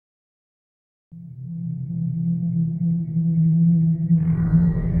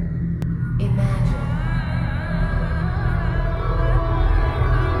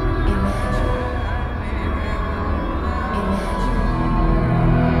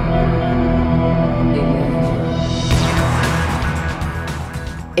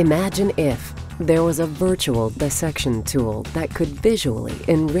Imagine if there was a virtual dissection tool that could visually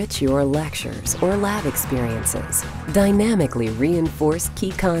enrich your lectures or lab experiences, dynamically reinforce key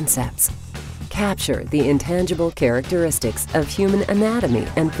concepts, capture the intangible characteristics of human anatomy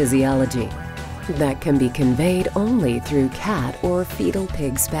and physiology that can be conveyed only through cat or fetal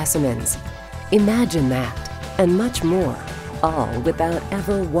pig specimens. Imagine that, and much more, all without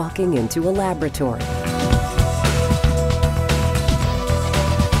ever walking into a laboratory.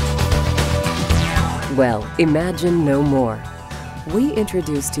 Well, imagine no more. We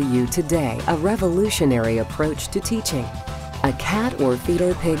introduce to you today a revolutionary approach to teaching, a cat or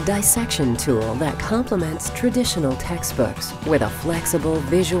fetal pig dissection tool that complements traditional textbooks with a flexible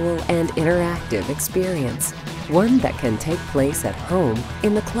visual and interactive experience, one that can take place at home,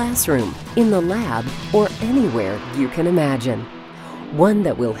 in the classroom, in the lab, or anywhere you can imagine. One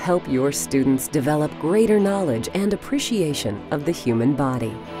that will help your students develop greater knowledge and appreciation of the human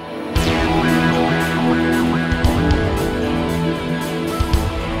body.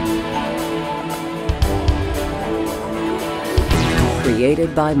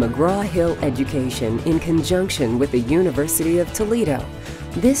 Created by McGraw-Hill Education in conjunction with the University of Toledo,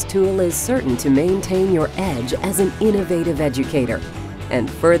 this tool is certain to maintain your edge as an innovative educator and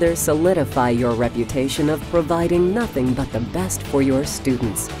further solidify your reputation of providing nothing but the best for your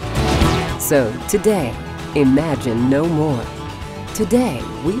students. So today, imagine no more. Today,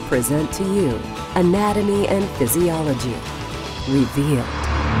 we present to you Anatomy and Physiology Revealed.